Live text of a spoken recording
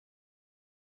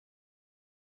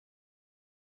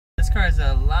car has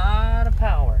a lot of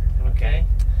power, okay?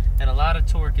 And a lot of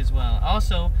torque as well.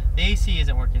 Also, the AC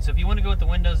isn't working, so if you want to go with the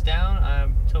windows down,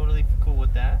 I'm totally cool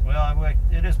with that. Well,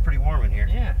 it is pretty warm in here.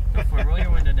 Yeah, go for it. Roll your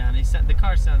window down. The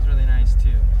car sounds really nice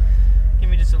too. Give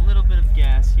me just a little bit of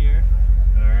gas here.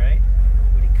 All right.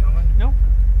 Nobody coming? Nope.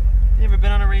 You ever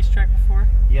been on a racetrack before?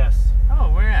 Yes.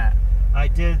 Oh, where at? I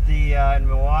did the in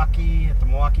Milwaukee, at the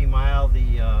Milwaukee Mile,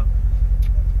 the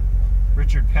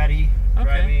Richard Petty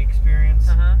driving experience.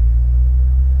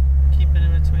 Keep it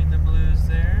in between the blues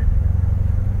there.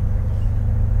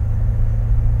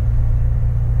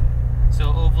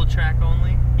 So oval track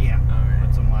only? Yeah. All right.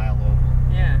 It's a mile oval.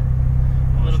 Yeah.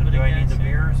 A little bit of do I gas need the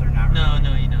here. mirrors or not? No, really?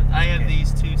 no, you don't. I have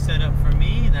these two set up for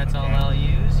me. That's all I'll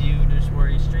use. You just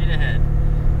worry straight ahead.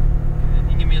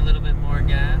 Good. You give me a little bit more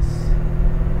gas.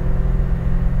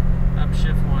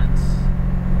 Upshift once.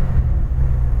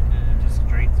 Good. Just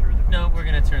straight through the... No, we're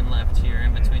going to turn left here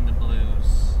in between the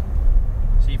blues.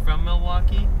 So you from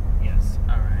Milwaukee? Yes.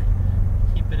 All right.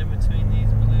 Keep it in between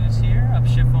these blues here.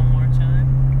 Upshift one more time.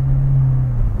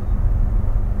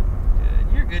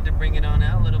 Good. You're good to bring it on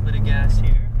out. A little bit of gas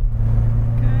here.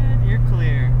 Good. You're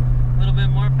clear. A little bit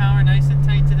more power, nice and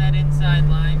tight to that inside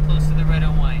line, close to the red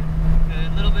and white.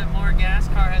 Good. A little bit more gas.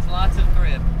 Car has lots of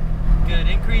grip. Good.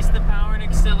 Increase the power and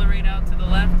accelerate out to the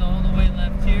left, all the way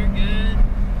left here. Good.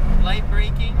 Light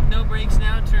braking. No brakes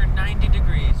now. Turn 90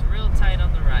 degrees. Real tight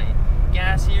on the right.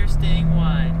 Gas here, staying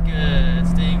wide. Good.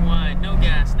 Staying wide. No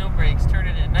gas, no brakes. Turn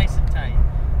it in nice and tight.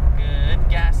 Good.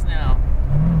 Gas now.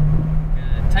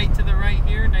 Good. Tight to the right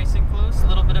here, nice and close. A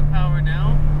little bit of power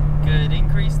now. Good.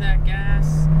 Increase that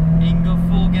gas. You can go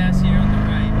full gas here on the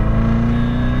right.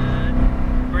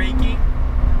 Good. Braking.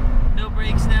 No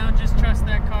brakes now. Just trust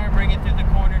that car. Bring it through the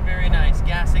corner. Very nice.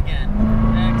 Gas again.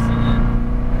 Excellent.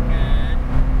 Good.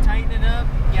 Tighten it up.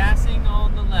 Gassing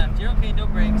on the left. You're okay. No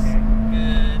brakes.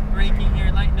 Good. Braking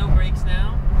here. Light. No brakes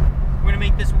now. We're going to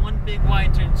make this one big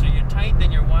wide turn. So you're tight,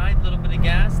 then you're wide. A little bit of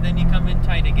gas. Then you come in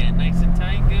tight again. Nice and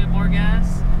tight. Good. More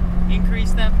gas.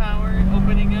 Increase that power.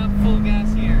 Opening up. Full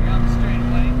gas here. You're on the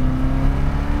straightaway.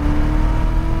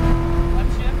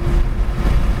 Upshift.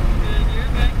 Good.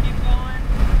 You're good. Keep going.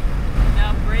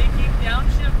 Now braking.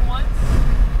 Downshift once.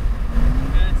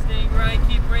 Good. Staying right.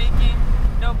 Keep braking.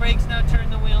 No brakes now. Turn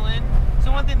the wheel in.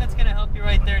 So one thing that's going to help you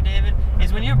right there, David,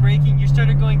 is when you're braking, you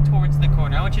started going towards the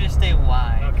corner. I want you to stay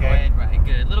wide. Okay. Wide, right.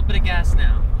 Good. A little bit of gas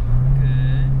now.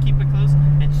 Good. Keep it close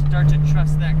and start to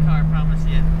trust that car. I promise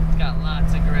you. It's got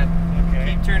lots of grip.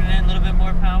 Okay. Keep turning in. A little bit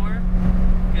more power.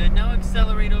 Good. Now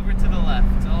accelerate over to the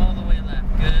left. All the way left.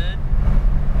 Good.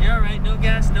 You're all right. No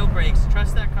gas, no brakes.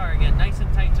 Trust that car again. Nice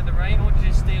and tight to the right. I want you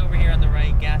to stay over here on the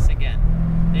right. Gas again.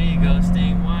 There you go.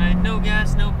 Staying wide. No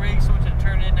gas, no brakes. I want you to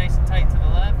turn it nice and tight to the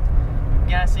left.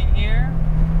 Gassing here.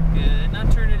 Good. Now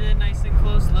turn it in nice and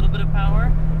close. A little bit of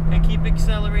power. And keep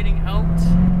accelerating out.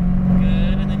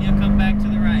 Good. And then you'll come back to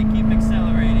the right. Keep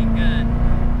accelerating. Good.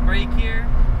 Brake here.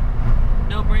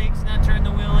 No brakes. Now turn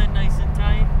the wheel in nice and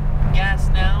tight. Gas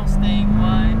now. Staying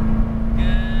wide.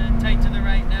 Good. Tight to the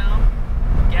right now.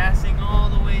 Gassing all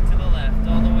the way to the left.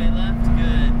 All the way left.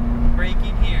 Good.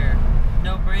 Braking here.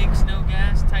 No brakes. No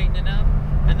gas. Tighten it up.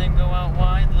 And then go out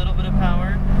wide. A little bit of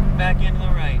power. Back into the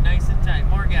right. Nice and tight.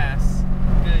 More gas.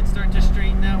 Good. Start to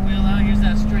straighten that wheel out. Here's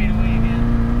that straightaway again.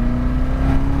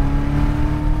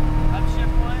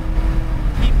 Upshift one.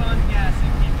 Keep on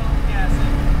gassing. Keep on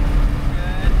gassing.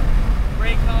 Good.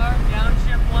 Brake hard.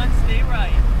 Downshift one. Stay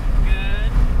right.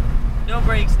 Good. No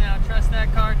brakes now. Trust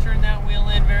that car. Turn that wheel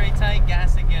in very tight.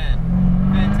 Gas again.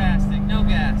 Fantastic. No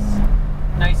gas.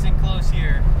 Nice and close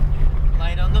here.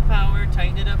 Light on the power.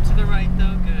 Tighten it up to the right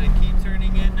though. Good. Keep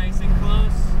turning in nice and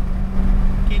close.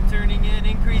 Keep turning in.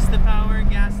 Increase the power.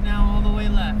 Gas now all the way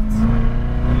left.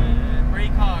 Good.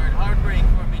 Brake hard. Hard brake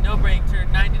for me. No brake.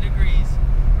 Turn 90 degrees.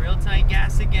 Real tight.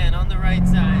 Gas again on the right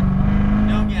side.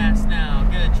 No gas now.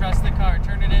 Good. Trust the car.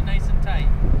 Turn it in nice and tight.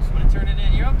 Just want to turn it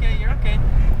in. You're okay. You're okay.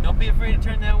 Don't be afraid to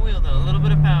turn that wheel though. A little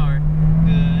bit of power.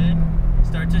 Good.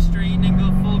 Start to straighten and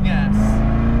go full gas.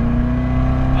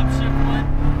 Upshift one.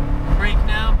 Brake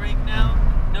now. Brake now.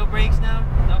 No brakes now.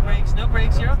 No brakes. No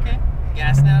brakes. You're okay.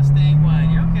 Gas now, staying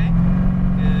wide. You're okay.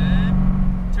 Good.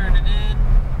 Turn it in.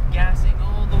 Gassing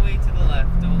all the way to the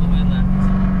left. All the way left.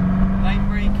 Light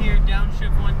brake here.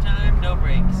 Downshift one time. No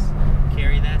brakes.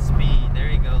 Carry that speed. There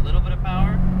you go. A little bit of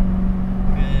power.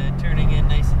 Good. Turning in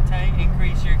nice and tight.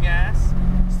 Increase your gas.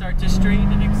 Start to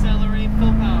straighten and accelerate.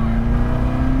 Full power.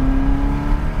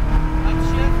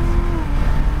 Upshift.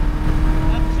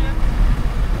 Upshift.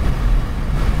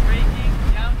 Braking.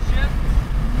 Downshift.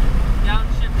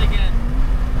 Downshift again.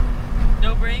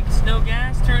 No brakes, no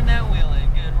gas, turn that wheel in.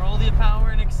 Good. Roll the power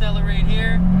and accelerate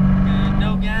here. Good.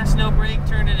 No gas, no brake,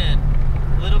 turn it in.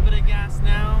 A little bit of gas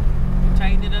now.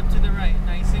 Tighten it up to the right.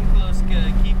 Nice and close.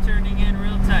 Good. Keep turning in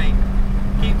real tight.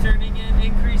 Keep turning in.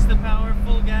 Increase the power.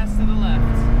 Full gas to the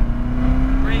left.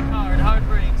 Brake hard. Hard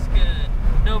brakes. Good.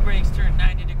 No brakes. Turn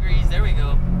 90 degrees. There we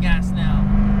go. Gas now.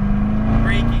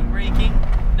 Braking. Braking.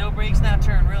 No brakes now.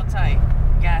 Turn real tight.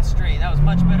 Gas straight. That was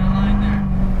much better line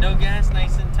there. No gas.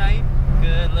 Nice and tight.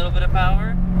 Good. Little bit of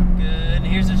power. Good. And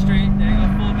here's a straight. There you go.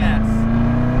 Full gas.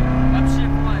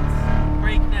 Upshift once.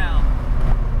 Brake now.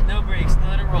 No brakes.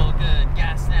 Let it roll. Good.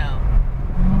 Gas now.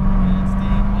 Good.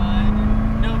 Stay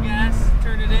wide. No gas.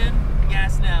 Turn it in.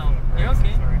 Gas now. You're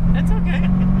okay. Sorry. That's okay.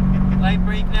 Light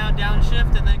brake now.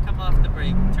 Downshift and then come off the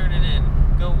brake. Turn it in.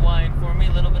 Go wide for me.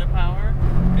 A little bit of power.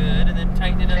 Good. And then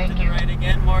tighten it up to the right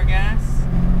again. More gas.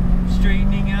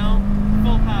 Straightening out.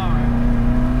 Full power.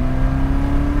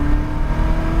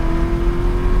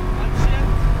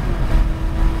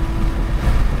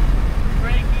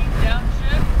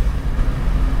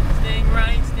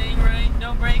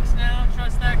 Brakes now,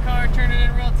 trust that car, turn it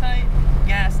in real tight,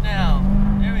 gas now,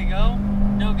 there we go,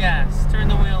 no gas, turn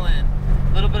the wheel in,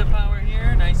 a little bit of power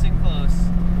here, nice and close,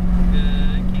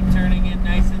 good, keep turning in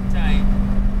nice and tight,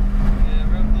 good,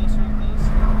 real close,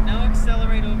 now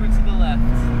accelerate over to the left,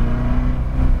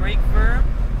 brake firm,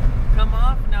 come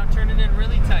off, now turn it in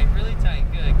really tight,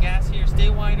 good, gas here,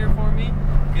 stay wider for me,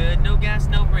 good, no gas,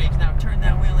 no brakes, now turn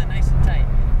that wheel in nice and tight,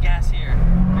 gas here,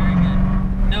 very good.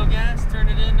 No gas, turn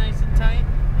it in nice and tight.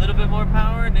 A little bit more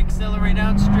power and accelerate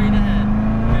out straight ahead.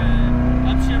 Good.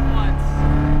 Upshift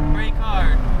once. Brake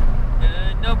hard.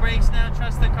 Good. No brakes now.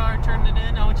 Trust the car. Turn it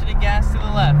in. I want you to gas to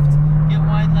the left. Get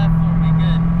wide left for me.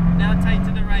 Good. Now tight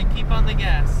to the right. Keep on the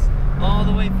gas. All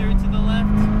the way through to the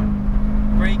left.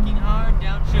 Braking hard.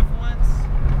 Downshift once.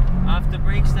 Off the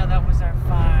brakes. Now that was our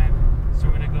 5. So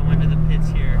we're going to go into the pits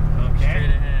here. Okay. Straight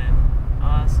ahead.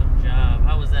 Awesome job.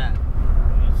 How was that?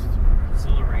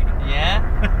 Exhilarating.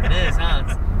 Yeah, it is,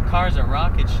 huh? Car's a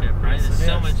rocket ship, right? Yes, There's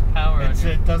so much power.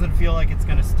 It doesn't feel like it's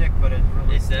gonna stick, but it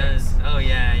really sticks. Does. Oh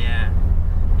yeah.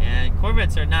 And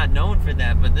Corvettes are not known for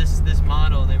that, but this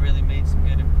model, they really